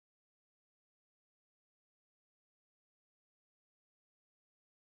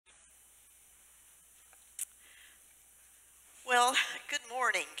Well, good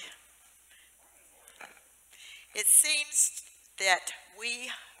morning. It seems that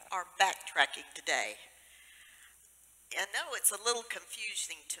we are backtracking today. I know it's a little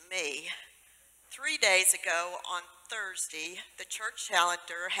confusing to me. 3 days ago on Thursday, the church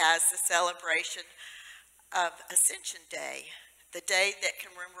calendar has the celebration of Ascension Day, the day that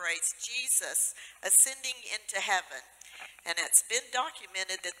commemorates Jesus ascending into heaven. And it's been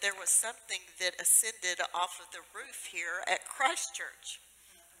documented that there was something that ascended off of the roof here at Christ Church.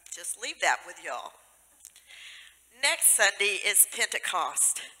 Just leave that with y'all. Next Sunday is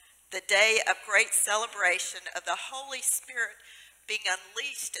Pentecost, the day of great celebration of the Holy Spirit being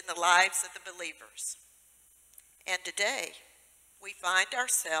unleashed in the lives of the believers. And today, we find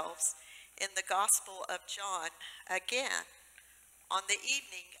ourselves in the Gospel of John again on the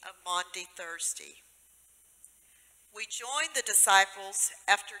evening of Maundy Thursday. We join the disciples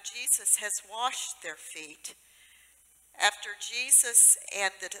after Jesus has washed their feet, after Jesus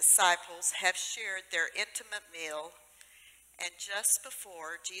and the disciples have shared their intimate meal, and just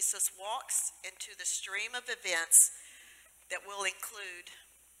before Jesus walks into the stream of events that will include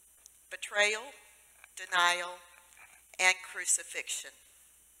betrayal, denial, and crucifixion.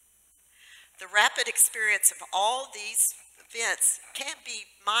 The rapid experience of all these events can be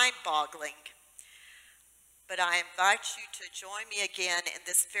mind-boggling, but I invite you to join me again in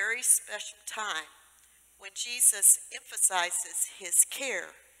this very special time when Jesus emphasizes his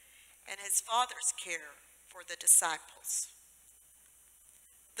care and his Father's care for the disciples.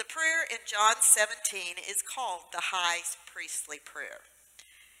 The prayer in John 17 is called the High Priestly Prayer.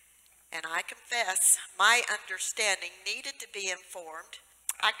 And I confess my understanding needed to be informed.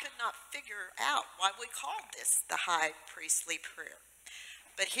 I could not figure out why we called this the High Priestly Prayer.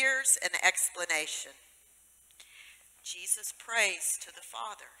 But here's an explanation. Jesus prays to the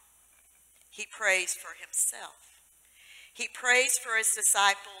Father. He prays for himself. He prays for his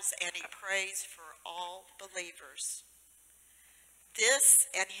disciples, and he prays for all believers. This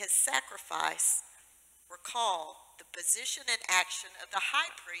and his sacrifice recall the position and action of the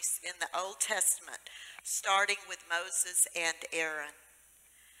high priest in the Old Testament, starting with Moses and Aaron.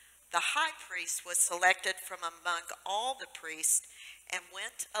 The high priest was selected from among all the priests and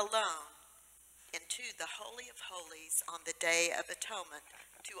went alone into the Holy of Holies on the Day of Atonement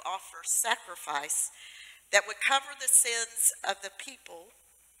to offer sacrifice that would cover the sins of the people,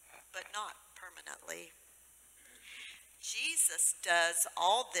 but not permanently. Jesus does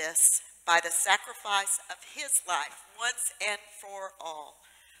all this by the sacrifice of his life once and for all,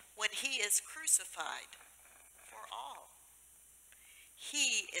 when he is crucified for all.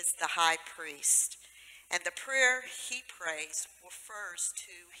 He is the high priest, and the prayer he prays refers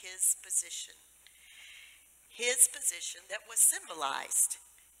to his position that was symbolized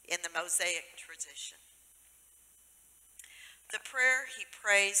in the Mosaic tradition. The prayer he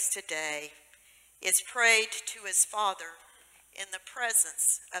prays today is prayed to his Father in the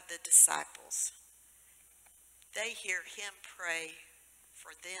presence of the disciples. They hear him pray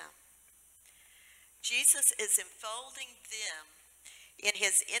for them. Jesus is enfolding them in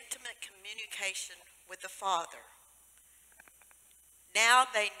his intimate communication with the Father. Now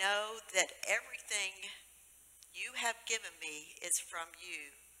they know that everything you have given me is from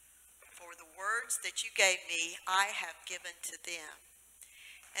you. For the words that you gave me, I have given to them.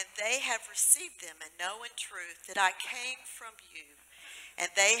 And they have received them and know in truth that I came from you, and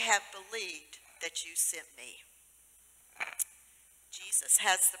they have believed that you sent me. Jesus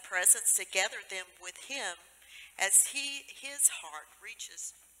has the presence to gather them with him as his heart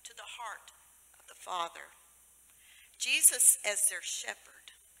reaches to the heart of the Father. Jesus, as their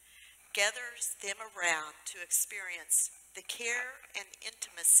shepherd, gathers them around to experience the care and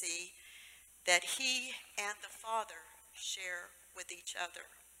intimacy that he and the Father share with each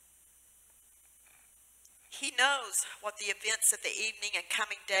other. He knows what the events of the evening and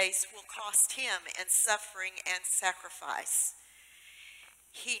coming days will cost him in suffering and sacrifice.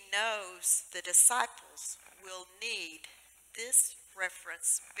 He knows the disciples will need this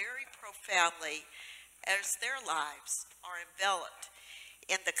reference very profoundly as their lives are enveloped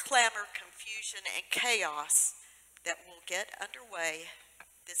in the clamor, confusion, and chaos that will get underway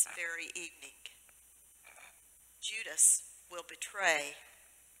this very evening. Judas will betray.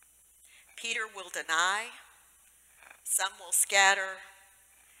 Peter will deny, some will scatter,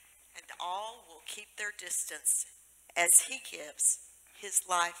 and all will keep their distance as he gives his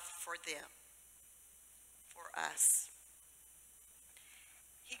life for them, for us.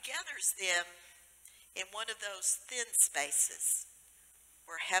 He gathers them in one of those thin spaces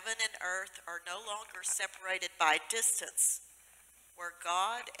where heaven and earth are no longer separated by distance, where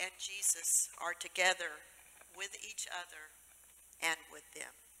God and Jesus are together with each other and with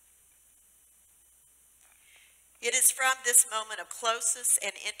them. It is from this moment of closeness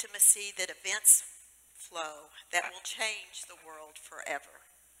and intimacy that events flow that will change the world forever.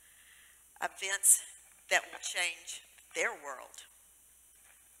 Events that will change their world.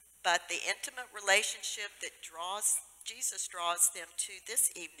 But the intimate relationship that Jesus draws them to this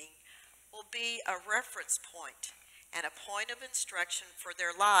evening will be a reference point and a point of instruction for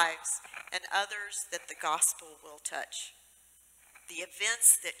their lives and others that the gospel will touch. The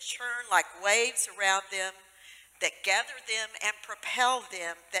events that churn like waves around them, that gather them and propel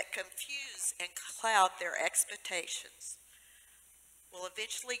them, that confuse and cloud their expectations, will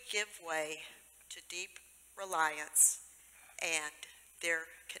eventually give way to deep reliance and their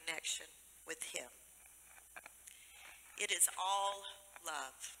connection with Him. It is all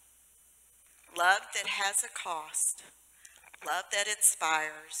love. Love that has a cost. Love that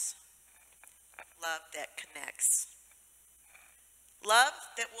inspires. Love that connects. Love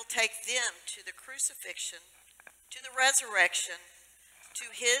that will take them to the crucifixion, to the resurrection, to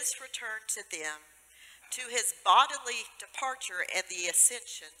His return to them, to His bodily departure and the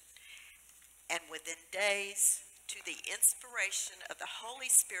ascension, and within days to the inspiration of the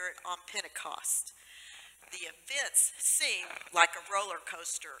Holy Spirit on Pentecost. The events seem like a roller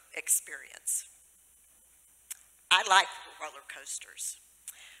coaster experience. I like roller coasters.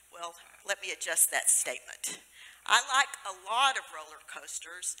 Well, let me adjust that statement. I like a lot of roller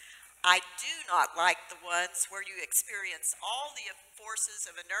coasters. I do not like the ones where you experience all the forces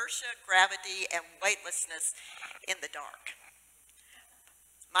of inertia, gravity, and weightlessness in the dark.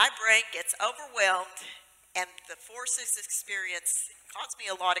 My brain gets overwhelmed, and the forces experience cause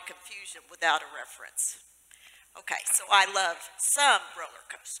me a lot of confusion without a reference. Okay, so I love some roller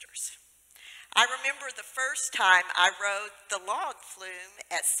coasters. I remember the first time I rode the log flume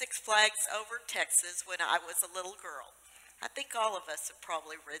at Six Flags over Texas when I was a little girl. I think all of us have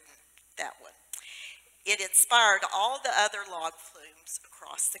probably ridden that one. It inspired all the other log flumes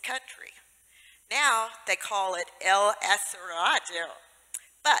across the country. Now they call it El Acerrado,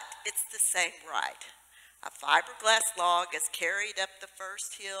 but it's the same ride. A fiberglass log is carried up the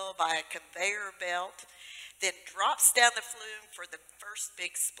first hill by a conveyor belt, then drops down the flume for the first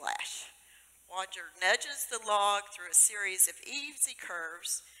big splash. Water nudges the log through a series of easy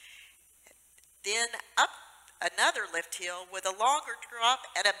curves, then up another lift hill with a longer drop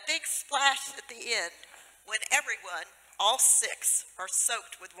and a big splash at the end when everyone, all six, are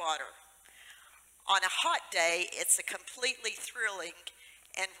soaked with water. On a hot day, it's a completely thrilling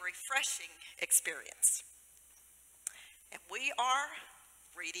and refreshing experience. And we are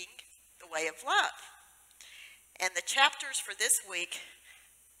reading The Way of Love. And the chapters for this week,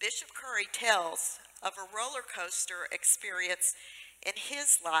 Bishop Curry tells of a roller coaster experience in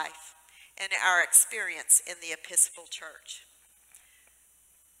his life and our experience in the Episcopal Church.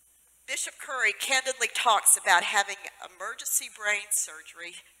 Bishop Curry candidly talks about having emergency brain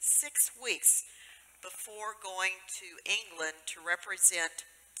surgery 6 weeks before going to England to represent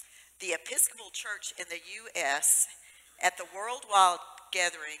the Episcopal Church in the U.S. at the Worldwide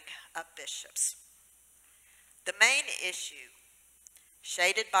Gathering of Bishops. The main issue,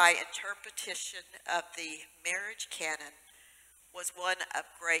 shaded by interpretation of the marriage canon, was one of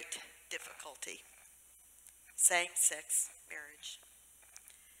great difficulty: same-sex marriage.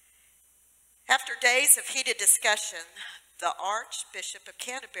 After days of heated discussion, the Archbishop of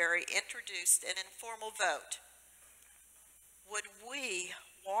Canterbury introduced an informal vote. Would we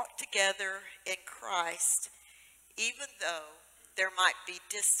walk together in Christ even though there might be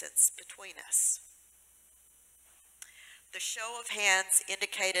distance between us? The show of hands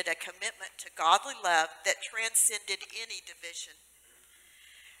indicated a commitment to godly love that transcended any division.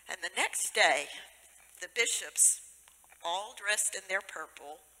 And the next day, the bishops, all dressed in their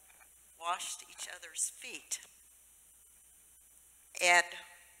purple, washed each other's feet and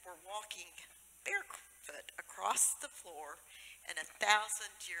were walking barefoot across the floor in a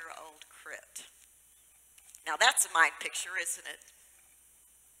 1,000-year-old crypt. Now that's a mind picture, isn't it?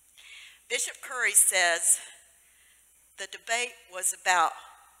 Bishop Curry says, the debate was about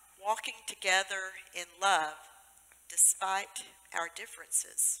walking together in love despite our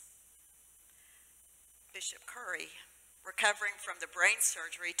differences. Bishop Curry, recovering from the brain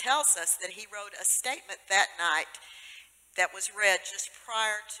surgery, tells us that he wrote a statement that night that was read just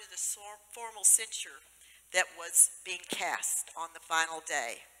prior to the formal censure that was being cast on the final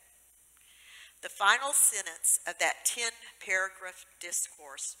day. The final sentence of that 10-paragraph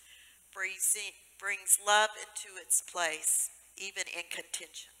discourse brings love into its place, even in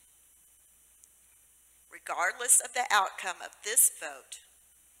contention. Regardless of the outcome of this vote,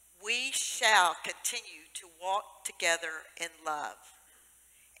 we shall continue to walk together in love,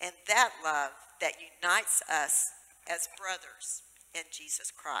 and that love that unites us as brothers in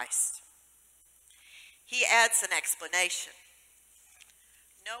Jesus Christ. He adds an explanation.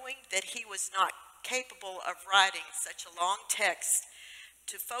 Knowing that he was not capable of writing such a long text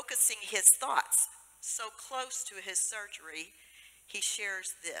to focusing his thoughts so close to his surgery, he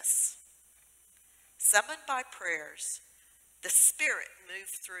shares this. Summoned by prayers, the Spirit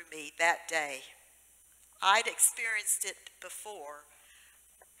moved through me that day. I'd experienced it before,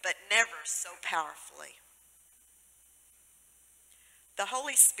 but never so powerfully. The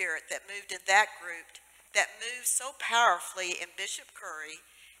Holy Spirit that moved in that group, that moved so powerfully in Bishop Curry,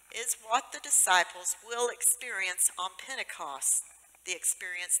 is what the disciples will experience on Pentecost, the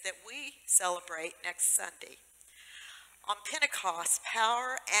experience that we celebrate next Sunday. On Pentecost,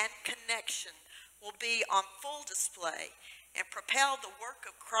 power and connection will be on full display and propel the work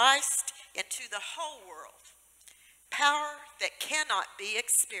of Christ into the whole world. Power that cannot be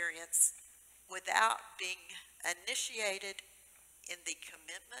experienced without being initiated in the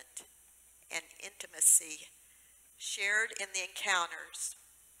commitment and intimacy shared in the encounters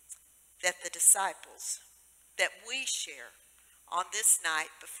that the disciples, that we share on this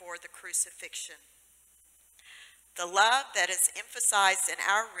night before the crucifixion. The love that is emphasized in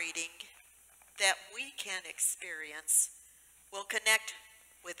our reading that we can experience will connect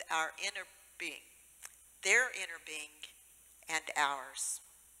with our inner being, their inner being, and ours.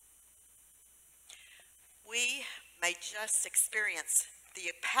 We may just experience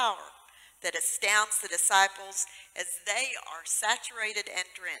the power that astounds the disciples as they are saturated and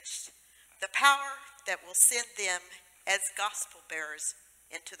drenched, the power that will send them as gospel bearers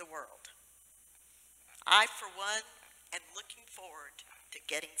into the world. I, for one, am looking forward to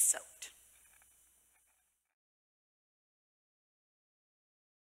getting soaked.